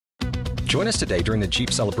Join us today during the Jeep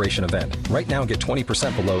Celebration event. Right now, get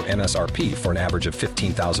 20% below MSRP for an average of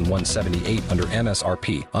 $15,178 under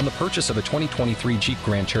MSRP on the purchase of a 2023 Jeep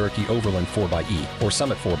Grand Cherokee Overland 4xE or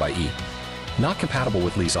Summit 4xE. Not compatible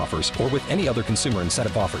with lease offers or with any other consumer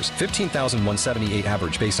incentive offers. $15,178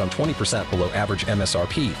 average based on 20% below average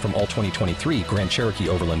MSRP from all 2023 Grand Cherokee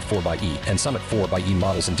Overland 4xE and Summit 4xE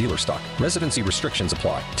models in dealer stock. Residency restrictions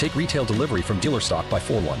apply. Take retail delivery from dealer stock by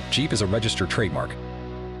 4/1. Jeep is a registered trademark.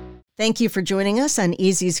 Thank you for joining us on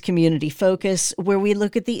Easy's Community Focus, where we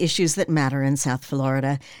look at the issues that matter in South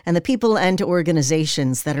Florida and the people and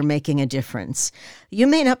organizations that are making a difference. You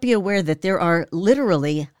may not be aware that there are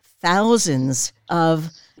literally thousands of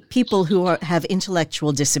people who have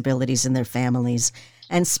intellectual disabilities in their families,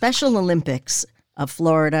 and Special Olympics of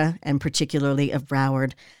Florida, and particularly of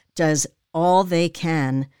Broward, does all they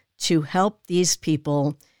can to help these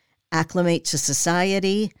people acclimate to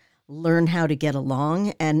society, learn how to get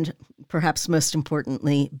along, and perhaps most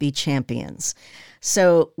importantly, be champions.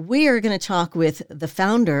 So we are going to talk with the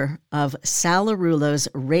founder of Salarulo's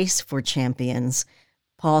Race for Champions,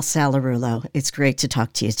 Paul Salarulo. It's great to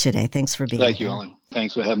talk to you today. Thanks for being here. Thank you, Ellen.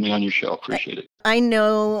 Thanks for having me on your show. Appreciate it. I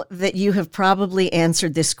know that you have probably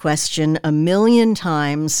answered this question a million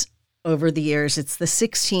times over the years. It's the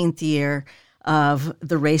 16th year of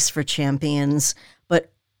the Race for Champions.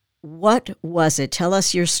 But what was it? Tell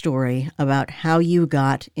us your story about how you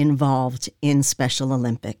got involved in Special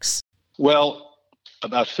Olympics. Well,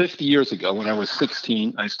 about 50 years ago, when I was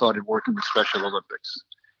 16, I started working with Special Olympics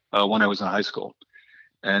when I was in high school.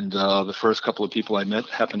 And the first couple of people I met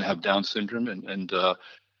happened to have Down syndrome and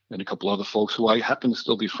a couple other folks who I happen to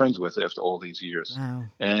still be friends with after all these years. Wow.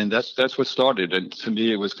 And that's what started. And to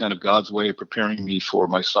me, it was kind of God's way of preparing me for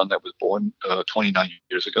my son that was born 29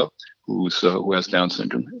 years ago, who has Down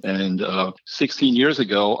syndrome. And 16 years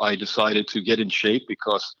ago, I decided to get in shape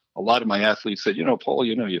because a lot of my athletes said, Paul,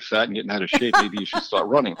 you're fat and getting out of shape. Maybe you should start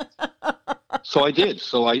running. So I did.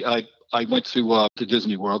 So I went to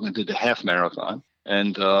Disney World and did the half marathon.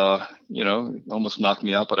 And, almost knocked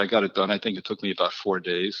me out, but I got it done. I think it took me about 4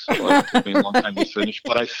 days. So it took me a long time to finish,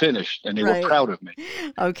 but I finished and they were proud of me.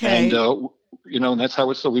 Okay. And, and that's how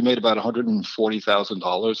it started. We made about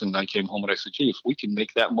 $140,000. And I came home and I said, gee, if we can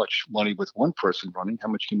make that much money with one person running, how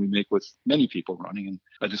much can we make with many people running? And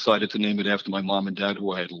I decided to name it after my mom and dad,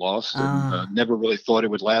 who I had lost, and never really thought it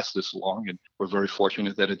would last this long. And we're very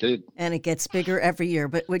fortunate that it did. And it gets bigger every year.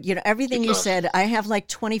 But everything you said, I have like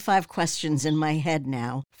 25 questions in my head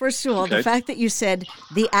now. First of all, the fact that you said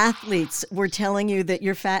the athletes were telling you that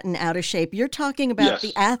you're fat and out of shape, you're talking about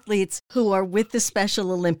the athletes who are with the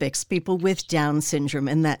Special Olympics, people with Down syndrome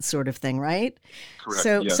and that sort of thing, right?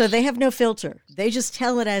 Correct. So they have no filter. They just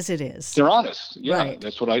tell it as it is. They're honest. Yeah, right.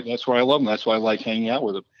 That's why I love them. That's why I like hanging out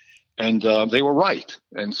with them. And they were right.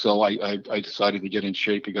 And so I decided to get in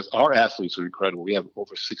shape because our athletes are incredible. We have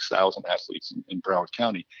over 6,000 athletes in Broward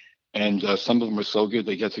County. And some of them are so good,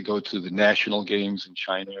 they get to go to the national games in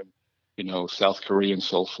China, South Korea and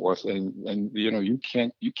so forth. And you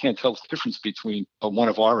can't tell the difference between one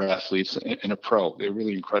of our athletes and a pro. They're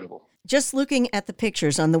really incredible. Just looking at the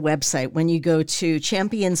pictures on the website, when you go to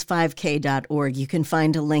champions5k.org, you can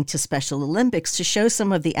find a link to Special Olympics to show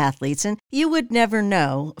some of the athletes. And you would never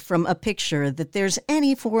know from a picture that there's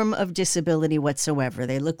any form of disability whatsoever.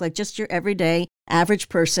 They look like just your everyday average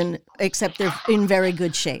person, except they're in very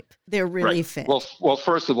good shape. They're really fit. Well,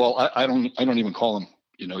 first of all, I don't even call them,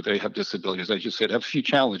 they have disabilities. I just said have a few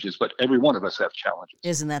challenges, but every one of us have challenges.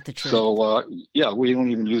 Isn't that the truth? So, we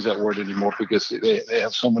don't even use that word anymore because they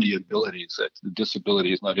have so many abilities that the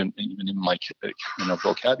disability is not even in my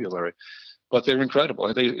vocabulary. But they're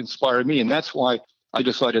incredible. They inspire me. And that's why I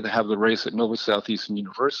decided to have the race at Nova Southeastern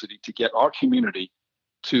University to get our community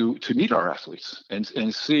to meet our athletes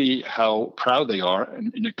and see how proud they are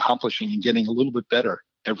in accomplishing and getting a little bit better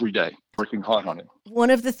every day, working hard on it.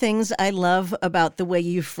 One of the things I love about the way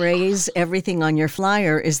you phrase everything on your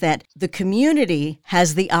flyer is that the community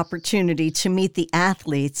has the opportunity to meet the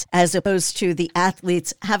athletes as opposed to the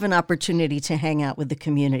athletes have an opportunity to hang out with the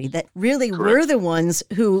community. That really we're the ones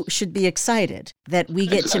who should be excited that we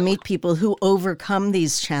get to meet people who overcome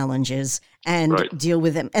these challenges and deal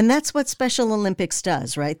with them. And that's what Special Olympics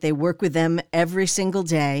does, right? They work with them every single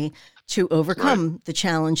day to overcome the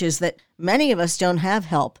challenges that many of us don't have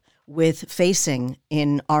help with facing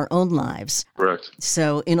in our own lives. Correct.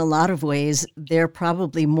 So in a lot of ways, they're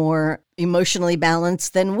probably more emotionally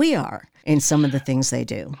balanced than we are in some of the things they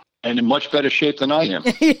do. And in much better shape than I am.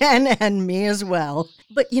 and me as well.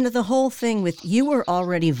 But, the whole thing with you were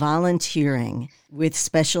already volunteering with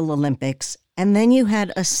Special Olympics, and then you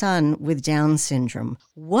had a son with Down syndrome.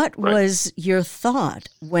 What was your thought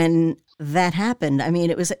when that happened? I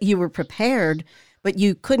mean, you were prepared, but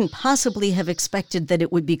you couldn't possibly have expected that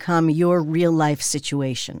it would become your real life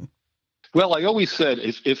situation. Well, I always said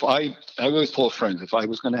I always told friends if I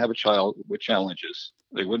was going to have a child with challenges,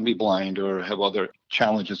 they wouldn't be blind or have other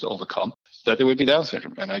challenges to overcome, that there would be Down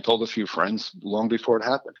syndrome. And I told a few friends long before it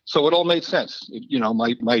happened. So it all made sense.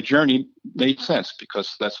 My journey made sense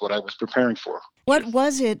because that's what I was preparing for. What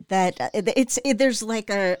was it that there's like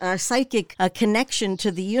a psychic connection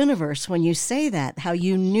to the universe when you say that? How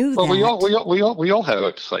you knew that? Well, we all have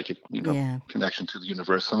a psychic connection to the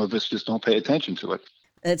universe. Some of us just don't pay attention to it.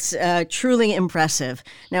 It's truly impressive.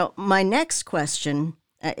 Now, my next question,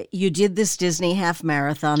 you did this Disney half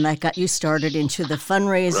marathon that got you started into the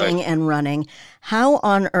fundraising and running. How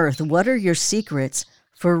on earth, what are your secrets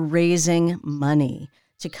for raising money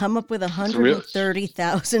to come up with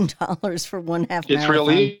 $130,000 for one half marathon? It's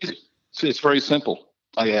really easy. It's very simple.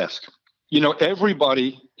 I ask.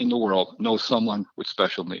 Everybody in the world knows someone with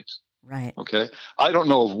special needs. Right. Okay. I don't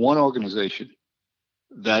know of one organization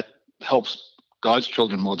that helps God's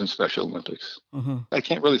children more than Special Olympics. Mm-hmm. I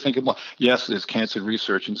can't really think of one. Yes, there's cancer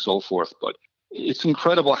research and so forth, but it's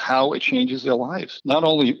incredible how it changes their lives, not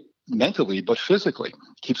only mentally, but physically.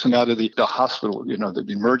 Keeps them out of the hospital, the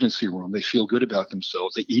emergency room. They feel good about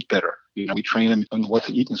themselves. They eat better. We train them on what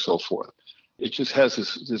to eat and so forth. It just has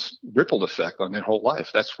this ripple effect on their whole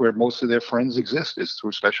life. That's where most of their friends exist, is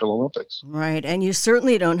through Special Olympics. Right. And you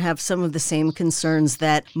certainly don't have some of the same concerns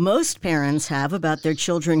that most parents have about their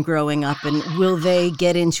children growing up. And will they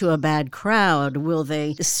get into a bad crowd? Will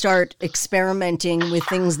they start experimenting with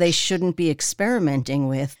things they shouldn't be experimenting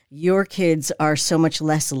with? Your kids are so much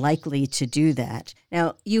less likely to do that.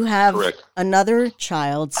 Now, you have another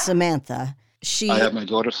child, Samantha. I have my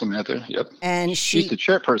daughter, Samantha, yep. And she's the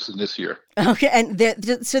chairperson this year. Okay, and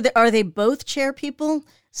are they both chair people,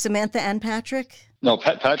 Samantha and Patrick? No,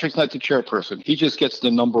 Patrick's not the chairperson. He just gets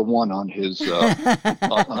the number one on his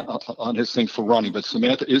on his thing for running. But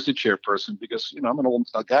Samantha is the chairperson because, I'm an old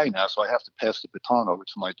guy now, so I have to pass the baton over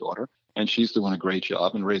to my daughter. And she's doing a great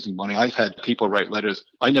job in raising money. I've had people write letters.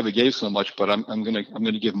 I never gave so much, but I'm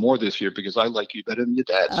gonna give more this year because I like you better than your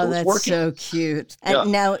dad. So that's working. So cute.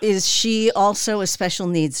 And now, is she also a special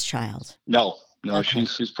needs child? No, okay.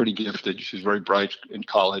 She's pretty gifted. She's very bright in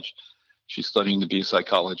college. She's studying to be a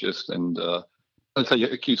psychologist. And I'll tell you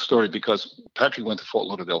a cute story because Patrick went to Fort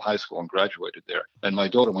Lauderdale High School and graduated there. And my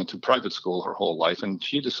daughter went to private school her whole life. And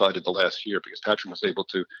she decided the last year, because Patrick was able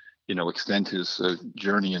to extend his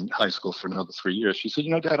journey in high school for another 3 years. She said,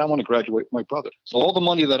 Dad, I want to graduate with my brother. So all the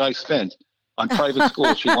money that I spent on private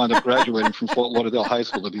school, she wound up graduating from Fort Lauderdale High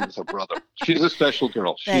School to be with her brother. She's a special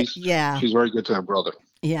girl. She's very good to her brother.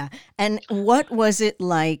 Yeah. And what was it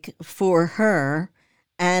like for her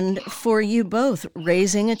and for you both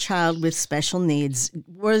raising a child with special needs?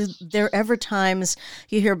 Were there ever times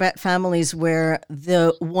you hear about families where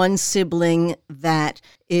the one sibling that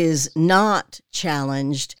is not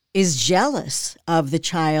challenged is jealous of the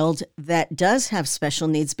child that does have special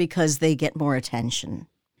needs because they get more attention?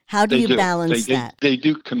 How do you balance that? They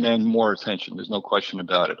do command more attention. There's no question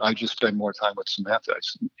about it. I just spend more time with Samantha,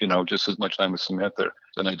 just as much time with Samantha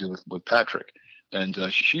than I do with Patrick. And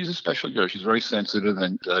she's a special girl. She's very sensitive,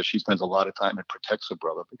 and she spends a lot of time and protects her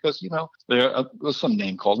brother because, there's some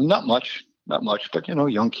name calling. Not much, but,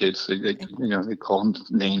 young kids, they call them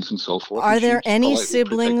names and so forth. Are there any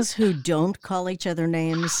siblings who don't call each other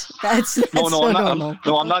names? That's normal.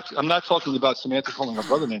 I'm not talking about Samantha calling her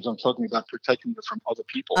brother names. I'm talking about protecting her from other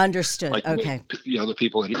people. Understood. Like, okay. The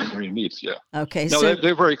people that he meets. Yeah. Okay. No, so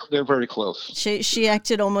they're very close. She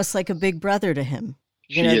acted almost like a big brother to him.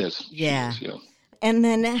 She is. Yeah. She is, yeah. And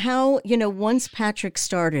then how, once Patrick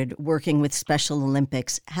started working with Special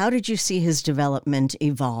Olympics, how did you see his development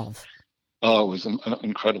evolve? Oh, it was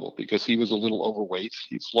incredible because he was a little overweight.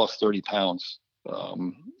 He's lost 30 pounds,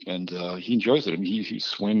 and he enjoys it. I mean, he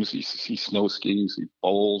swims, he snow skis, he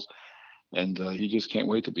bowls, and he just can't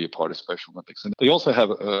wait to be a part of Special Olympics. And they also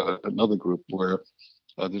have another group where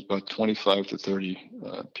there's about 25 to 30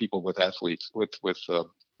 people with athletes with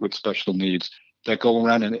special needs that go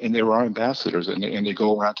around, and there are ambassadors, and they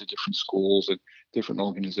go around to different schools and different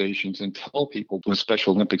organizations and tell people what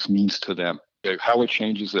Special Olympics means to them, how it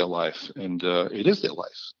changes their life. And it is their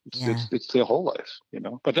life. It's their whole life,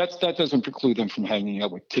 But that doesn't preclude them from hanging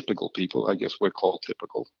out with typical people. I guess we're called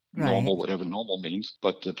typical, normal, whatever normal means.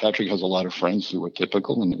 But Patrick has a lot of friends who are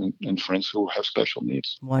typical and friends who have special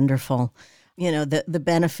needs. Wonderful. The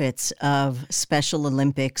benefits of Special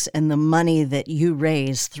Olympics and the money that you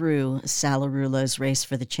raise through Salarulo's Race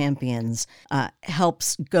for the Champions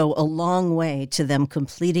helps go a long way to them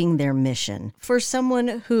completing their mission. For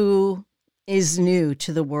someone who is new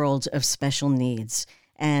to the world of special needs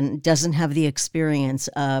and doesn't have the experience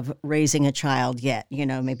of raising a child yet,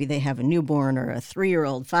 maybe they have a newborn or a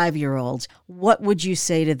 3-year-old, 5-year-old, what would you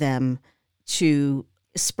say to them to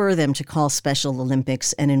spur them to call Special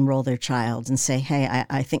Olympics and enroll their child and say, hey,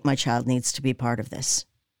 I think my child needs to be part of this?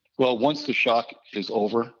 Well, once the shock is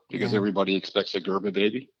over, because everybody expects a Gerber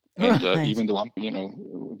baby, and even though I'm,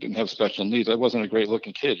 didn't have special needs, I wasn't a great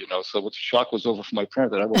looking kid, so the shock was over for my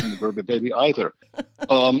parents that I wasn't a Gerber baby either.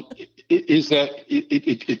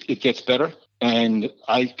 It gets better. And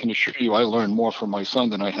I can assure you, I learned more from my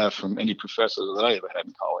son than I have from any professor that I ever had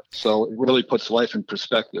in college. So it really puts life in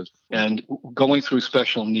perspective. And going through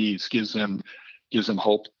special needs gives them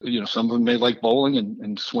hope. Some of them may like bowling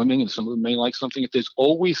and swimming, and some of them may like something. There's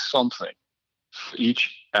always something for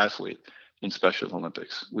each athlete in Special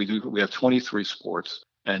Olympics. We have 23 sports.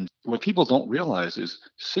 And what people don't realize is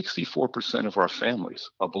 64% of our families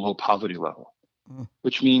are below poverty level,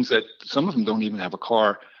 which means that some of them don't even have a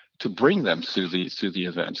car to bring them to the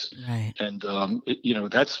events. Right. And,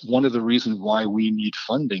 that's one of the reasons why we need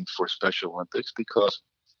funding for Special Olympics, because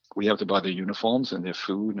we have to buy their uniforms and their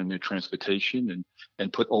food and their transportation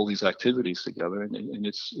and put all these activities together. And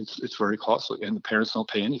it's very costly, and the parents don't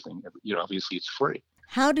pay anything. Obviously it's free.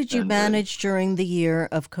 How did you manage during the year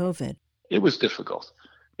of COVID? It was difficult.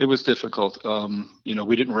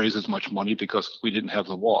 We didn't raise as much money because we didn't have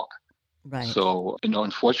the walk. Right. So,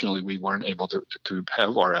 unfortunately, we weren't able to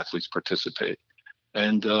have our athletes participate.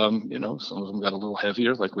 And, some of them got a little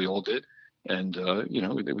heavier, like we all did. And,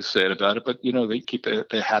 they were sad about it, but, they keep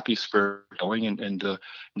their happy spirit going. And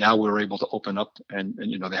now we're able to open up and,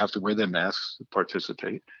 they have to wear their masks to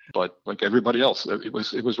participate. But like everybody else, it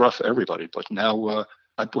was rough for everybody. But now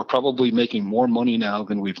we're probably making more money now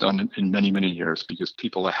than we've done in many, many years, because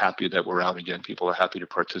people are happy that we're out again. People are happy to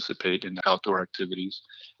participate in outdoor activities.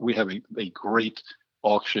 We have a great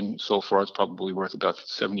auction. So far, it's probably worth about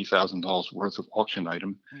 $70,000 worth of auction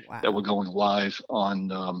item that we're going live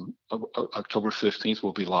on October 15th.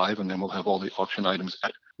 We'll be live, and then we'll have all the auction items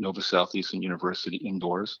at Nova Southeastern University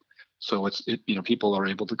indoors. So people are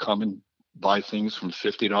able to come and buy things from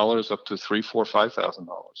 $50 up to $3,000, $4,000, $5,000.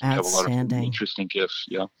 We have a lot of interesting gifts.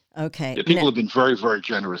 Yeah. Okay. Yeah, people have been very, very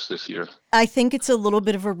generous this year. I think it's a little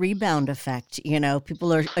bit of a rebound effect.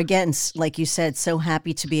 People are, again, like you said, so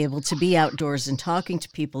happy to be able to be outdoors and talking to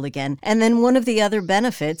people again. And then one of the other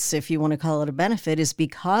benefits, if you want to call it a benefit, is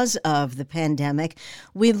because of the pandemic,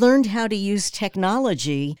 we learned how to use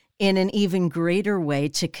technology in an even greater way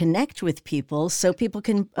to connect with people, so people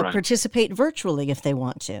can participate virtually if they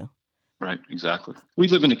want to. Right, exactly. We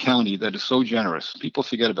live in a county that is so generous. People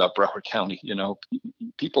forget about Broward County.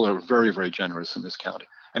 People are very, very generous in this county,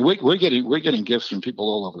 and we're getting gifts from people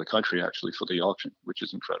all over the country actually for the auction, which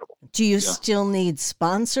is incredible. Do you still need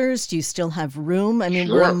sponsors? Do you still have room? I mean,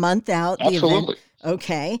 Sure. We're a month out. The Absolutely. event.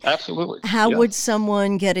 Okay. Absolutely. How would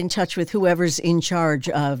someone get in touch with whoever's in charge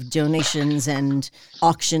of donations and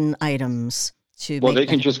auction items? Well, they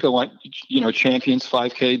can just go on,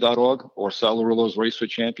 champions5k.org or Salarillo's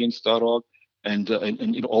raceforchampions.org. And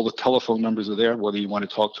all the telephone numbers are there, whether you want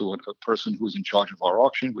to talk to a person who's in charge of our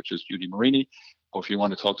auction, which is Judy Marini, or if you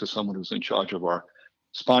want to talk to someone who's in charge of our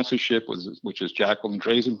sponsorship, which is Jacqueline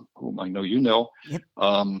Drazen, whom I know you know. Yep.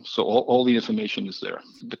 So all the information is there.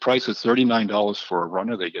 The price is $39 for a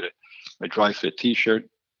runner. They get a dry fit T-shirt.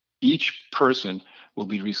 Each person will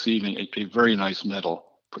be receiving a very nice medal,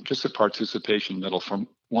 just a participation medal from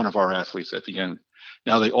one of our athletes at the end.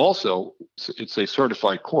 Now it's a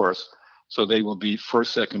certified course, so they will be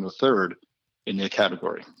first, second, or third in their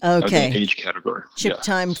category. Okay. Age category. Chip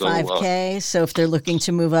time 5K. So if they're looking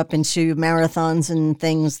to move up into marathons and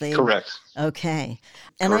things, Correct. Okay.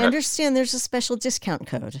 And Correct. I understand there's a special discount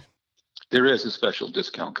code. There is a special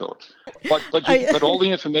discount code. But all the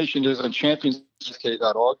information is on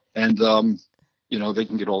champions5k.org, and they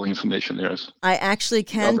can get all the information there. I actually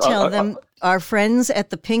can tell them our friends at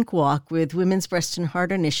the Pink Walk with Women's Breast and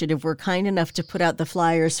Heart Initiative were kind enough to put out the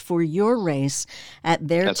flyers for your race at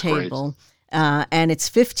their table. And it's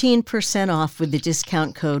 15% off with the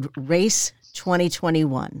discount code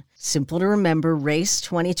RACE2021. Simple to remember,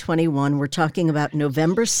 RACE2021. We're talking about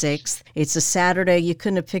November 6th. It's a Saturday. You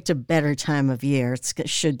couldn't have picked a better time of year. It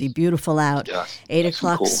should be beautiful out. Yeah, 8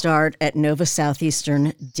 o'clock start at Nova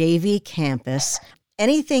Southeastern Davie campus.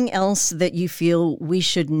 Anything else that you feel we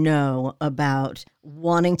should know about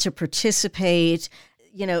wanting to participate,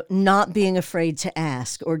 not being afraid to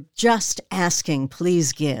ask, or just asking,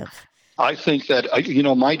 please give? I think that,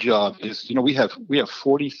 my job is, we have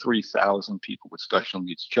 43,000 people with special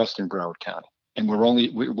needs just in Broward County, and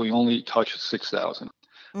we only touch 6,000.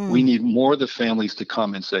 We need more of the families to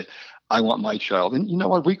come and say, I want my child. And you know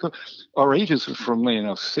what? Our ages are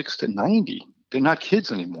from 6 to 90. They're not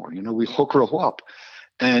kids anymore. We all grow up,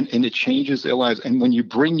 and it changes their lives. And when you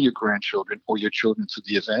bring your grandchildren or your children to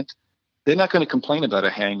the event, they're not going to complain about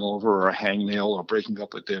a hangover or a hangnail or breaking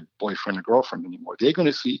up with their boyfriend or girlfriend anymore. They're going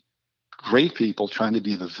to see great people trying to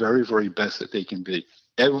be the very, very best that they can be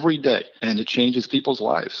every day. And it changes people's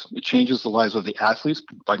lives. It changes the lives of the athletes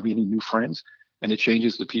by meeting new friends. And it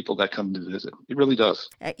changes the people that come to visit. It really does.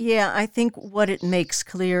 Yeah, I think what it makes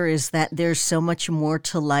clear is that there's so much more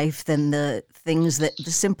to life than the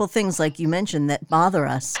simple things like you mentioned that bother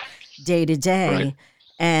us day to day. Right.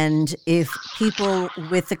 And if people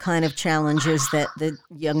with the kind of challenges that the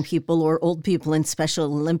young people or old people in Special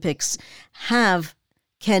Olympics have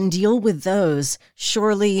can deal with those,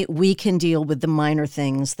 surely we can deal with the minor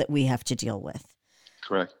things that we have to deal with.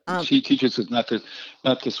 Correct. She teaches us not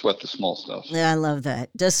to sweat the small stuff. Yeah, I love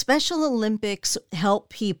that. Does Special Olympics help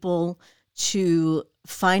people to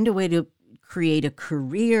find a way to create a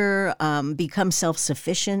career, become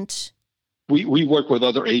self-sufficient? We work with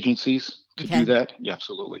other agencies to Okay. do that. Yeah,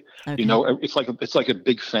 absolutely. Okay. It's like a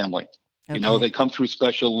big family. Okay. They come through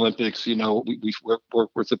Special Olympics. We work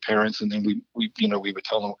with the parents, and then we would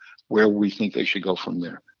tell them where we think they should go from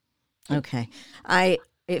there. Okay.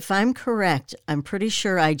 If I'm correct, I'm pretty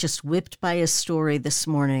sure I just whipped by a story this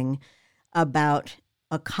morning about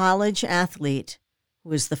a college athlete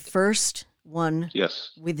who was the first one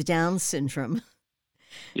Yes. with Down syndrome.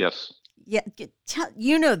 Yes. Yeah,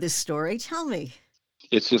 you know this story. Tell me.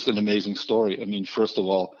 It's just an amazing story. I mean, first of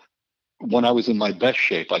all, when I was in my best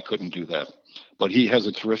shape, I couldn't do that. But he has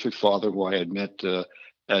a terrific father who I had met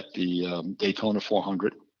at the Daytona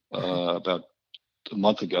 400 about a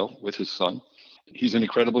month ago with his son. He's an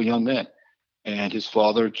incredible young man, and his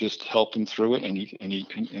father just helped him through it. And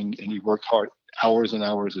he worked hard, hours and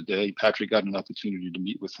hours a day. Patrick got an opportunity to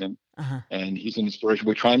meet with him, and he's an inspiration.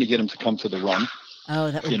 We're trying to get him to come to the run.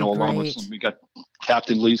 Oh, that would be along with great. some, we got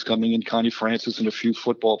Captain Lee's coming in, Connie Francis, and a few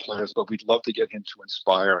football players. But we'd love to get him to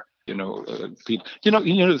inspire, people.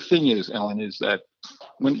 The thing is, Ellen, is that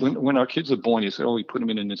when our kids are born, you say, "Oh, we put them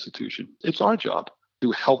in an institution." It's our job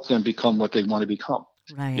to help them become what they want to become.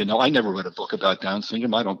 Right. I never read a book about Down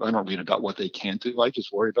syndrome. I don't read about what they can't do. I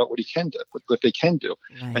just worry about what he can do, what they can do.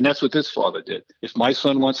 Right. And that's what this father did. If my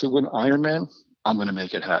son wants to win Ironman, I'm going to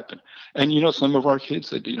make it happen. And some of our kids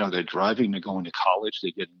that they're driving, they're going to college,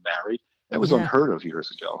 they're getting married. That was unheard of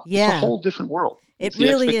years ago. Yeah. It's a whole different world. It The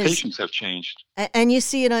really is. expectations have changed. And you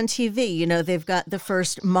see it on TV. They've got the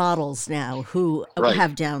first models now who Right.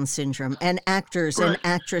 have Down syndrome, and actors and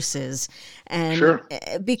actresses. And Sure.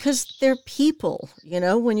 because they're people,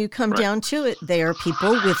 when you come Right. down to it, they are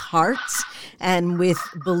people with hearts and with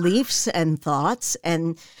beliefs and thoughts.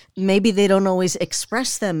 And maybe they don't always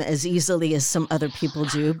express them as easily as some other people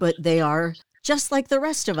do, but they are just like the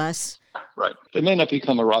rest of us. Right. They may not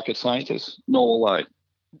become a rocket scientist, nor will I.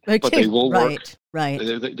 But they will work. Right.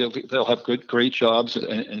 They'll have great jobs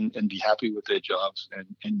and be happy with their jobs.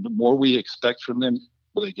 And the more we expect from them,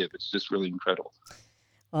 they give. It's just really incredible.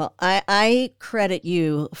 Well, I credit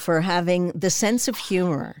you for having the sense of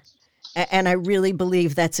humor. And I really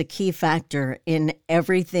believe that's a key factor in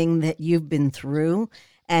everything that you've been through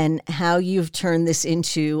and how you've turned this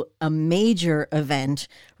into a major event,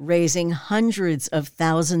 raising hundreds of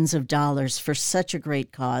thousands of dollars for such a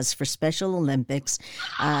great cause, for Special Olympics.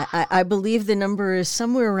 I believe the number is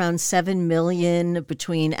somewhere around $7 million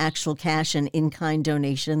between actual cash and in-kind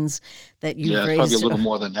donations that you've raised. Yeah, it's probably a little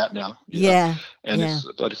more than that now. Yeah. And it's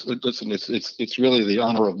really the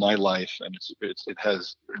honor of my life, and it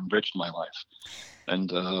has enriched my life. And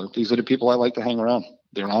these are the people I like to hang around.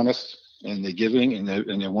 They're honest, and they're giving, and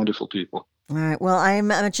they're wonderful people. All right. Well, I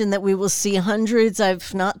imagine that we will see hundreds,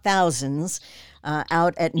 if not thousands,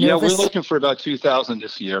 out at Nova. Yeah, we're looking for about 2,000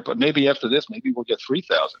 this year, but maybe after this, maybe we'll get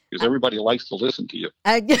 3,000 because everybody likes to listen to you.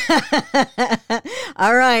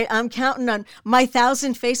 All right. I'm counting on my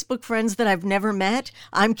 1,000 Facebook friends that I've never met.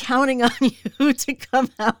 I'm counting on you to come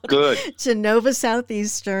out Good. to Nova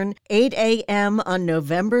Southeastern, 8 a.m. on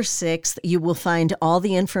November 6th. You will find all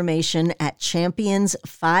the information at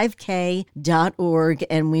champions5k.org,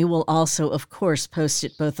 and we will also, of course, post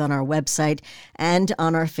it both on our website and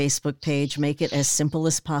on our Facebook page. Make it as simple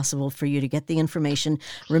as possible for you to get the information.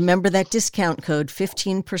 Remember that discount code,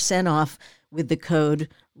 15% off with the code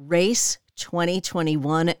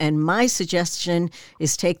RACE2021. And my suggestion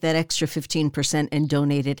is take that extra 15% and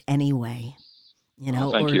donate it anyway.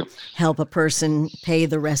 Thank you. Help a person pay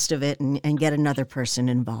the rest of it and get another person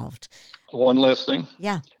involved. One last thing.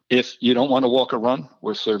 Yeah. If you don't want to walk or run,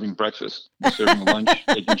 we're serving breakfast. We're serving lunch.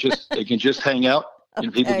 They can just hang out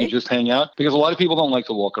And people can just hang out because a lot of people don't like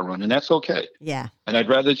to walk or run, and that's okay. Yeah. And I'd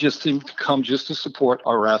rather just them come just to support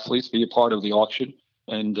our athletes, be a part of the auction.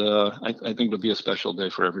 And I think it'll be a special day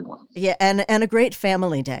for everyone. Yeah, and a great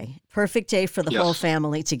family day. Perfect day for the whole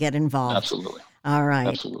family to get involved. Absolutely. All right.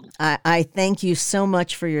 Absolutely. I thank you so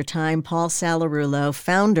much for your time, Paul Salarulo,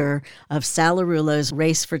 founder of Salarulo's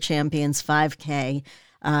Race for Champions 5K.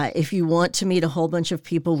 If you want to meet a whole bunch of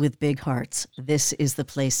people with big hearts, this is the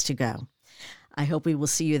place to go. I hope we will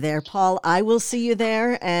see you there. Paul, I will see you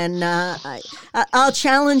there, and I'll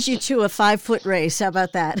challenge you to a 5-foot race. How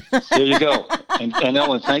about that? There you go. And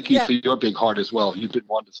Ellen, thank you for your big heart as well. You've been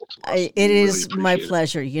wonderful to us. It is my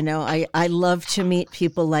pleasure. You know, I love to meet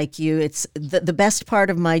people like you. It's the best part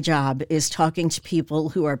of my job is talking to people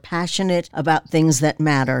who are passionate about things that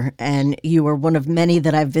matter, and you are one of many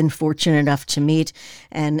that I've been fortunate enough to meet.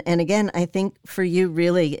 And again, I think for you,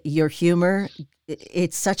 really, your humor,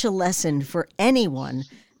 it's such a lesson for anyone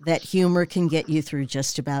that humor can get you through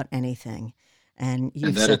just about anything. And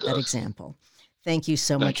you've set that example. Thank you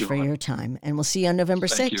so much for your time. And we'll see you on November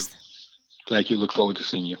 6th. Thank you. Look forward to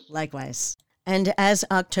seeing you. Likewise. And as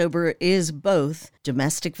October is both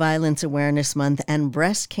Domestic Violence Awareness Month and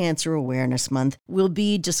Breast Cancer Awareness Month, we'll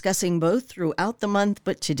be discussing both throughout the month.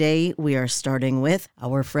 But today we are starting with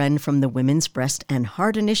our friend from the Women's Breast and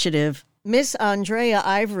Heart Initiative, Miss Andrea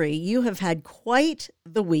Ivory. You have had quite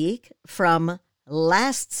the week from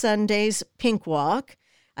last Sunday's Pink Walk.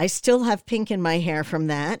 I still have pink in my hair from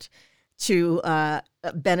that, to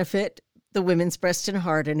benefit the Women's Breast and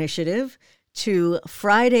Heart Initiative, to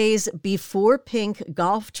Friday's Before Pink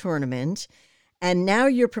golf tournament, and now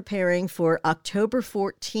you're preparing for October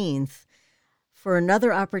 14th for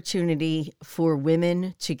another opportunity for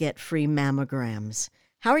women to get free mammograms.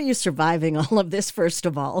 How are you surviving all of this, first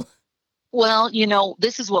of all? Well, you know,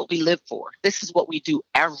 this is what we live for. This is what we do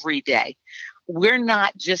every day. We're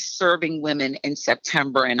not just serving women in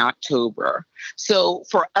September and October. So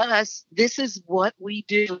for us, this is what we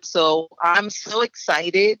do. So I'm so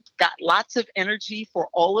excited, got lots of energy for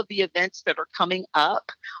all of the events that are coming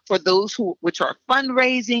up, for those which are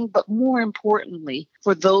fundraising, but more importantly,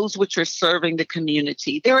 for those which are serving the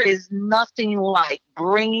community. There is nothing like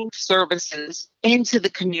bringing services into the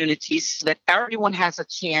community so that everyone has a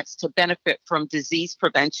chance to benefit from disease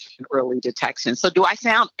prevention and early detection. So do I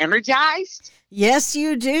sound energized? Yes,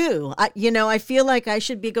 you do. I feel like I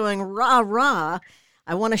should be going rah, rah.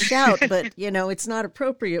 I want to shout, but, it's not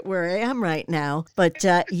appropriate where I am right now. But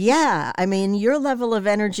your level of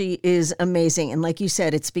energy is amazing. And like you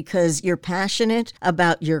said, it's because you're passionate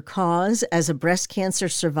about your cause. As a breast cancer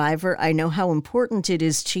survivor, I know how important it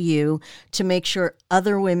is to you to make sure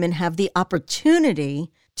other women have the opportunity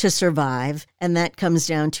to survive. And that comes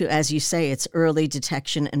down to, as you say, it's early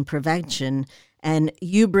detection and prevention. And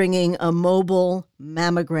you bringing a mobile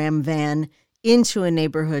mammogram van into a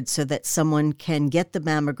neighborhood so that someone can get the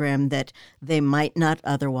mammogram that they might not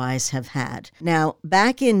otherwise have had. Now,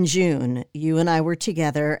 back in June, you and I were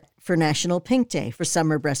together for National Pink Day for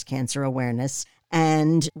Summer Breast Cancer Awareness,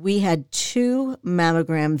 and we had 2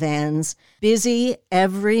 mammogram vans busy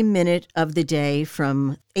every minute of the day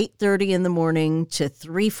from 8:30 in the morning to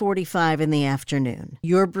 3:45 in the afternoon.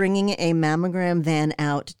 You're bringing a mammogram van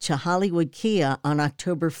out to Hollywood Kia on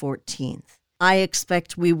October 14th. I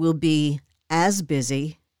expect we will be as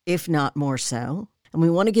busy, if not more so. And we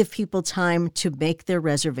want to give people time to make their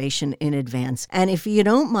reservation in advance. And if you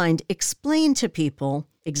don't mind, explain to people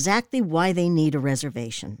exactly why they need a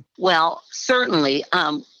reservation. Well, certainly.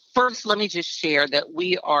 First, let me just share that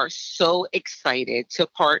we are so excited to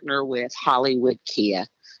partner with Hollywood Kia.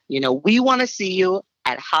 We want to see you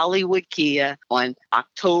at Hollywood Kia on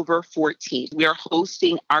October 14th. We are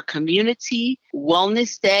hosting our Community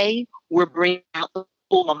Wellness Day. We're bringing out the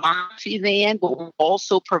mammography van, but we're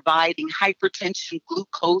also providing hypertension,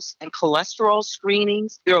 glucose, and cholesterol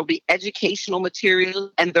screenings. There will be educational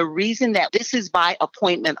materials. And the reason that this is by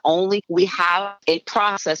appointment only, we have a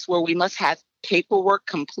process where we must have paperwork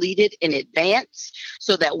completed in advance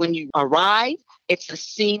so that when you arrive, it's a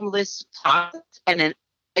seamless process and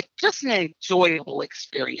it's just an enjoyable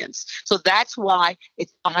experience. So that's why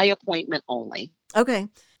it's by appointment only. Okay.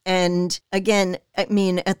 And again,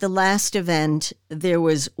 at the last event, there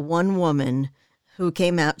was one woman who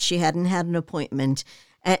came out. She hadn't had an appointment.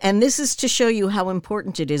 And this is to show you how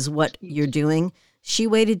important it is what you're doing. She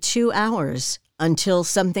waited 2 hours until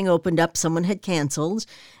something opened up. Someone had canceled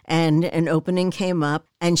and an opening came up,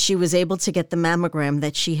 and she was able to get the mammogram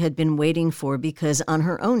that she had been waiting for because on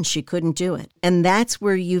her own she couldn't do it. And that's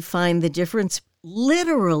where you find the difference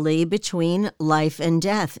literally between life and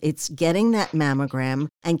death. It's getting that mammogram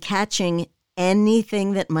and catching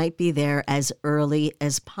anything that might be there as early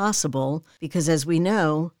as possible, because as we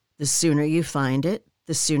know, the sooner you find it,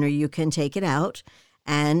 the sooner you can take it out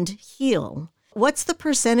and heal. What's the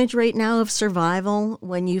percentage rate now of survival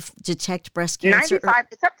when you detect breast cancer?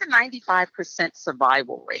 It's up to 95%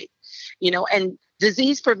 survival rate. And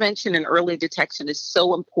disease prevention and early detection is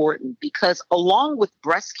so important because along with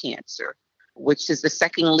breast cancer, which is the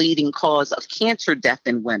second leading cause of cancer death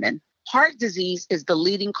in women, heart disease is the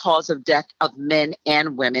leading cause of death of men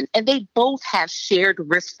and women, and they both have shared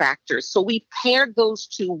risk factors. So we paired those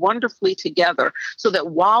two wonderfully together so that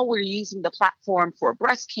while we're using the platform for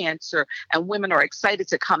breast cancer and women are excited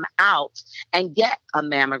to come out and get a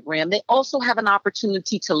mammogram, they also have an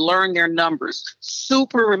opportunity to learn their numbers.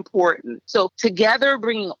 Super important. So together,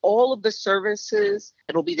 bringing all of the services,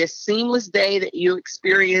 it'll be this seamless day that you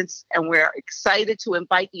experience, and we're excited to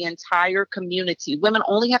invite the entire community. Women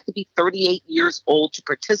only have to be 38 years old to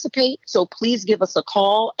participate. So please give us a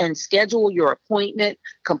call and schedule your appointment,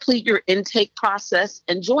 complete your intake process,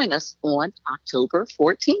 and join us on October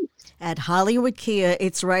 14th. At Hollywood Kia,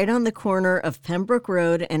 it's right on the corner of Pembroke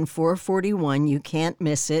Road and 441. You can't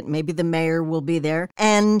miss it. Maybe the mayor will be there.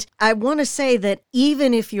 And I want to say that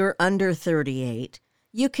even if you're under 38,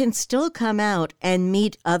 you can still come out and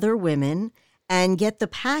meet other women and get the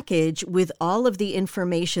package with all of the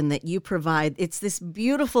information that you provide. It's this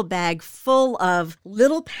beautiful bag full of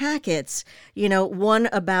little packets, one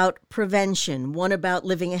about prevention, one about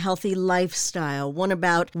living a healthy lifestyle, one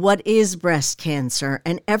about what is breast cancer,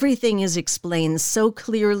 and everything is explained so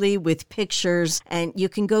clearly with pictures, and you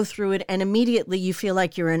can go through it and immediately you feel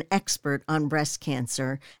like you're an expert on breast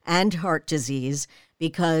cancer and heart disease,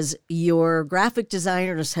 because your graphic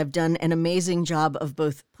designers have done an amazing job of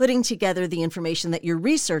both putting together the information that your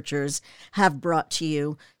researchers have brought to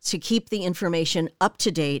you to keep the information up to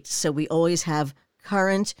date, so we always have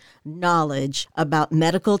current knowledge about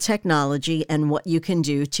medical technology and what you can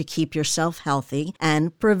do to keep yourself healthy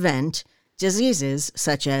and prevent diseases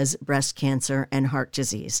such as breast cancer and heart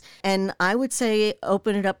disease. And I would say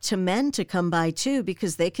open it up to men to come by too,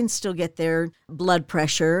 because they can still get their blood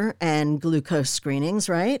pressure and glucose screenings,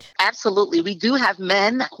 right? Absolutely. We do have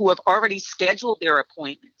men who have already scheduled their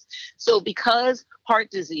appointments. So because heart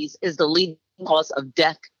disease is the leading cause of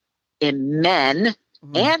death in men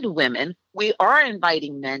and women, we are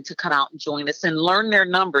inviting men to come out and join us and learn their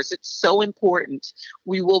numbers. It's so important.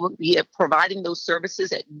 We will be providing those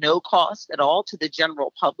services at no cost at all to the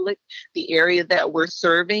general public. The area that we're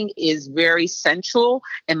serving is very central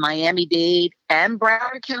in Miami-Dade and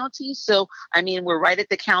Broward County. So, we're right at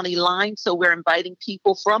the county line. So we're inviting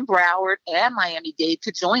people from Broward and Miami-Dade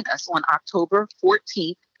to join us on October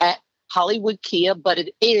 14th at Hollywood Kia, but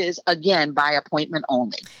it is, again, by appointment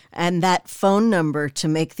only. And that phone number to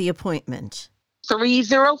make the appointment?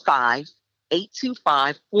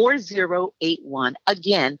 305-825-4081.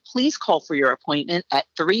 Again, please call for your appointment at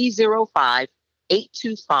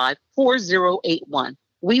 305-825-4081.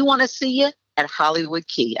 We want to see you at Hollywood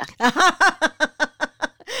Kia.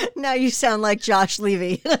 Now you sound like Josh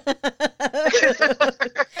Levy.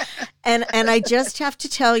 And I just have to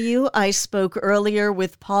tell you, I spoke earlier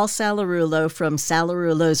with Paul Salarulo from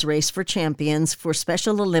Salarulo's Race for Champions for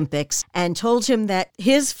Special Olympics and told him that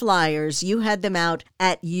his flyers, you had them out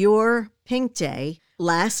at your Pink Day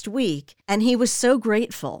last week, and he was so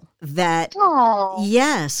grateful that,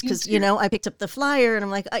 yes, because, I picked up the flyer and I'm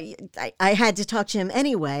like, I had to talk to him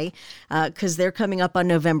anyway, because they're coming up on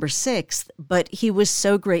November 6th, but he was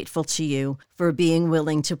so grateful to you for being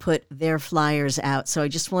willing to put their flyers out. So I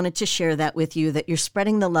just wanted to share that with you, that you're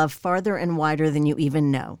spreading the love farther and wider than you even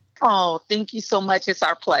know. Oh, thank you so much. It's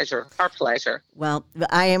our pleasure. Our pleasure. Well,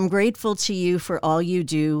 I am grateful to you for all you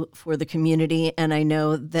do for the community. And I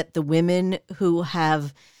know that the women who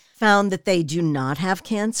have found that they do not have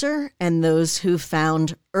cancer and those who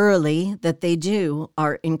found early that they do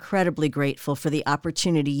are incredibly grateful for the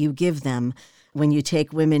opportunity you give them when you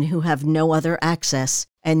take women who have no other access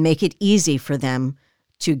and make it easy for them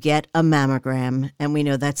to get a mammogram. And we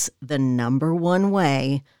know that's the number one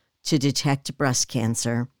way to detect breast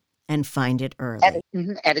cancer and find it early.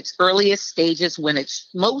 At its earliest stages, when it's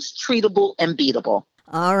most treatable and beatable.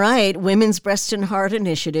 All right. Women's Breast and Heart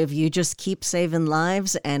Initiative. You just keep saving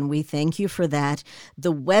lives, and we thank you for that.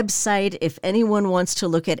 The website, if anyone wants to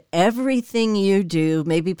look at everything you do,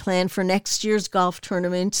 maybe plan for next year's golf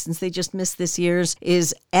tournament, since they just missed this year's,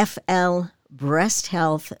 is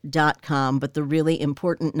flbreasthealth.com. But the really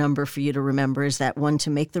important number for you to remember is that one to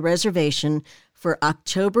make the reservation for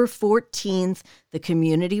October 14th, the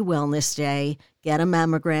Community Wellness Day. Get a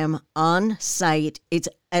mammogram on site. It's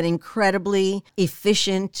an incredibly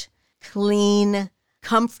efficient, clean,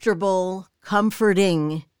 comfortable,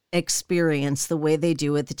 comforting experience the way they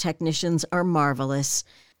do it. The technicians are marvelous.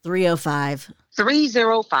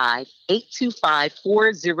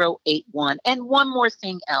 305-825-4081. And one more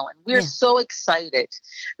thing, Ellen, we're so excited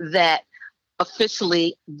that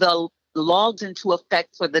officially the logged into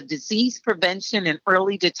effect for the Disease Prevention and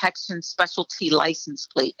Early Detection Specialty License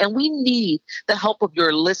Plate. And we need the help of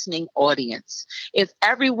your listening audience. If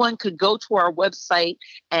everyone could go to our website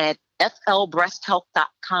at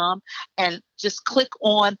flbreasthealth.com and just click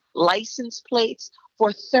on license plates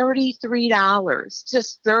for $33,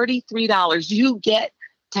 just $33, you get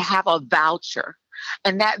to have a voucher.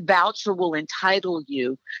 And that voucher will entitle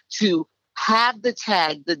you to have the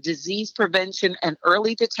tag, the Disease Prevention and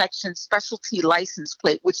Early Detection Specialty License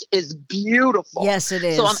Plate, which is beautiful. Yes, it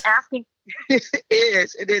is. So I'm asking, it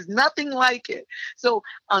is nothing like it. So,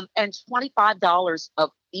 and $25 of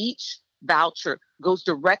each voucher goes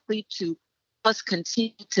directly to us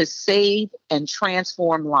continue to save and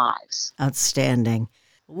transform lives. Outstanding.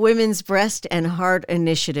 Women's Breast and Heart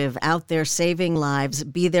Initiative out there saving lives.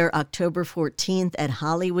 Be there October 14th at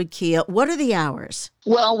Hollywood Kia. What are the hours?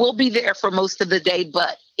 Well, we'll be there for most of the day,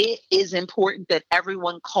 but it is important that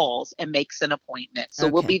everyone calls and makes an appointment. So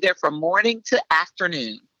we'll be there from morning to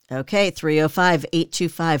afternoon. Okay,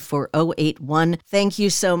 305-825-4081. Thank you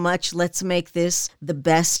so much. Let's make this the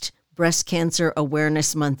best Breast Cancer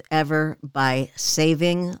Awareness Month ever by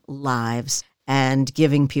saving lives and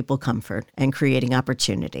giving people comfort and creating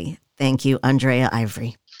opportunity. Thank you, Andrea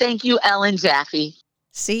Ivory. Thank you, Ellen Jaffe.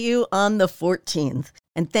 See you on the 14th.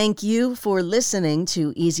 And thank you for listening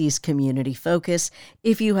to Easy's Community Focus.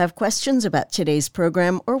 If you have questions about today's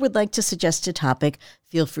program or would like to suggest a topic,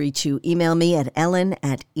 feel free to email me at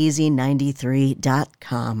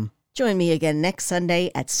ellen@easy93.com. Join me again next Sunday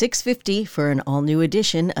at 6:50 for an all-new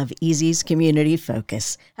edition of Easy's Community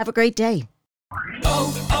Focus. Have a great day.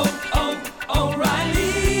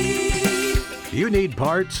 O'Reilly. You need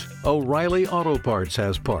parts? O'Reilly Auto Parts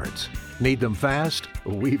has parts. Need them fast?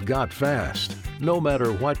 We've got fast. No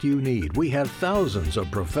matter what you need, we have thousands of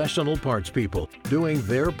professional parts people doing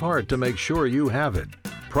their part to make sure you have it.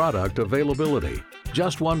 Product availability.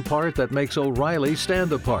 Just one part that makes O'Reilly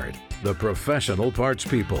stand apart. The professional parts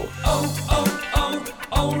people.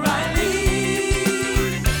 O'Reilly.